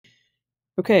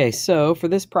Okay, so for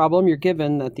this problem, you're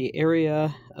given that the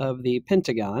area of the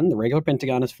pentagon, the regular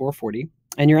pentagon, is 440,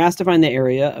 and you're asked to find the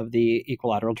area of the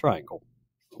equilateral triangle.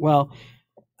 Well,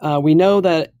 we know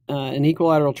that an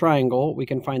equilateral triangle, we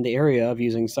can find the area of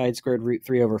using side squared root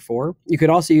 3 over 4. You could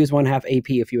also use 1/2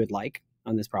 AP if you would like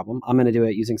on this problem. I'm going to do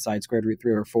it using side squared root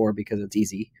 3 over 4 because it's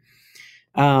easy.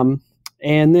 And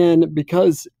then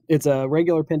because it's a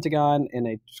regular pentagon and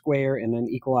a square and an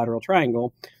equilateral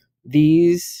triangle,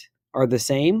 these are the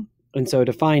same. And so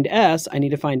to find S, I need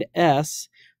to find S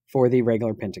for the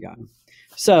regular pentagon.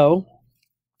 So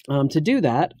to do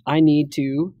that, I need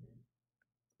to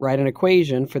write an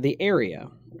equation for the area.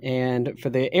 And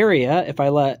for the area, if I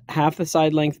let half the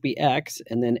side length be X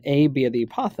and then A be the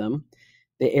apothem,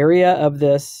 the area of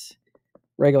this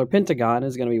regular pentagon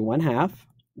is going to be 1/2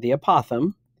 the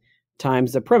apothem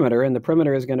times the perimeter, and the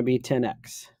perimeter is going to be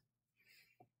 10x.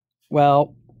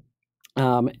 Well,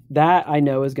 that I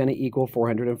know is going to equal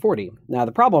 440. Now,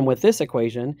 the problem with this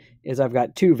equation is I've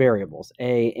got two variables,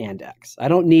 a and x. I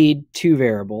don't need two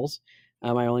variables. I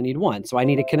only need one. So I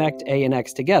need to connect a and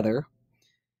x together.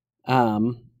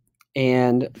 And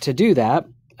to do that,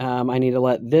 I need to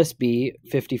let this be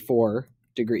 54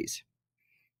 degrees.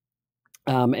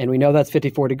 And we know that's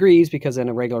 54 degrees because in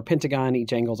a regular pentagon,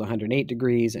 each angle is 108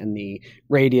 degrees and the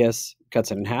radius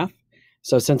cuts it in half.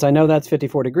 So since I know that's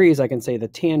 54 degrees, I can say the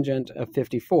tangent of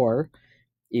 54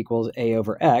 equals a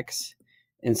over x.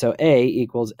 And so a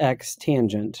equals x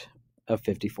tangent of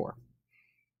 54.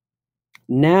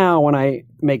 Now when I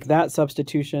make that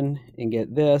substitution and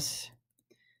get this,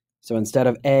 so instead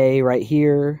of a right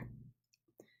here,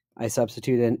 I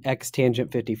substitute in x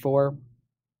tangent 54.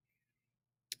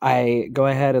 I go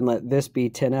ahead and let this be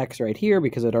 10x right here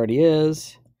because it already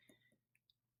is.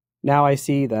 Now I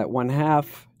see that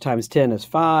 1/2 times 10 is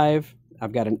 5.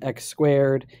 I've got an x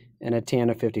squared and a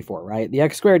tan of 54, right? The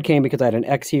x squared came because I had an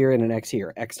x here and an x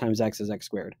here. X times x is x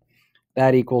squared.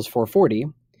 That equals 440.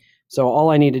 So all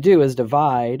I need to do is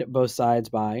divide both sides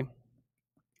by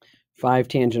 5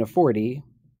 tangent of 40,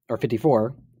 or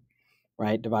 54,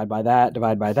 right? Divide by that.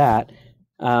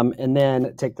 And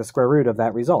then take the square root of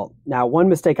that result. Now, one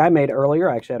mistake I made earlier,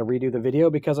 I actually had to redo the video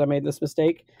because I made this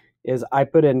mistake, is I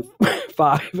put in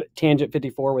 5 tangent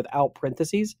 54 without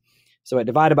parentheses. So it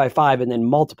divided by 5 and then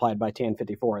multiplied by tan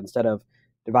 54 instead of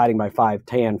dividing by 5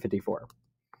 tan 54.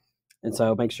 And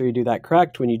so make sure you do that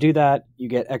correct. When you do that, you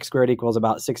get x squared equals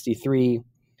about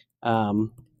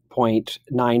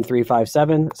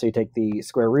 63.9357. So you take the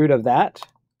square root of that.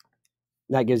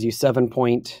 That gives you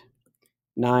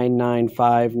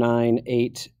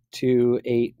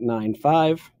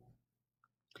 7.995982895.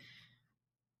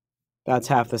 That's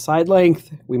half the side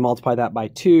length. We multiply that by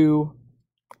 2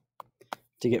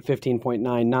 to get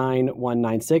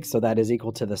 15.99196. So that is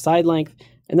equal to the side length.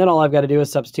 And then all I've got to do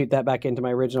is substitute that back into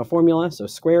my original formula. So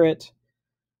square it,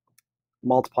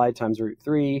 multiply times root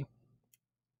 3,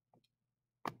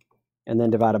 and then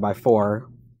divided by 4.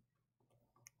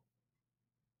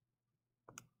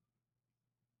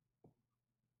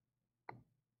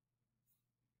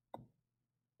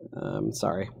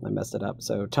 Sorry, I messed it up.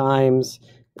 So times,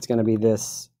 it's going to be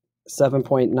this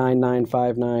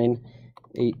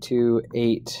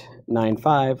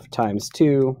 7.995982895 times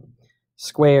 2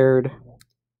 squared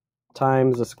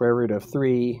times the square root of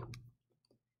 3,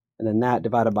 and then that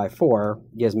divided by 4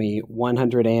 gives me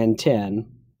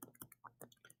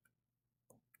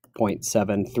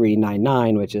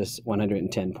 110.7399, which is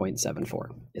 110.74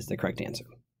 is the correct answer.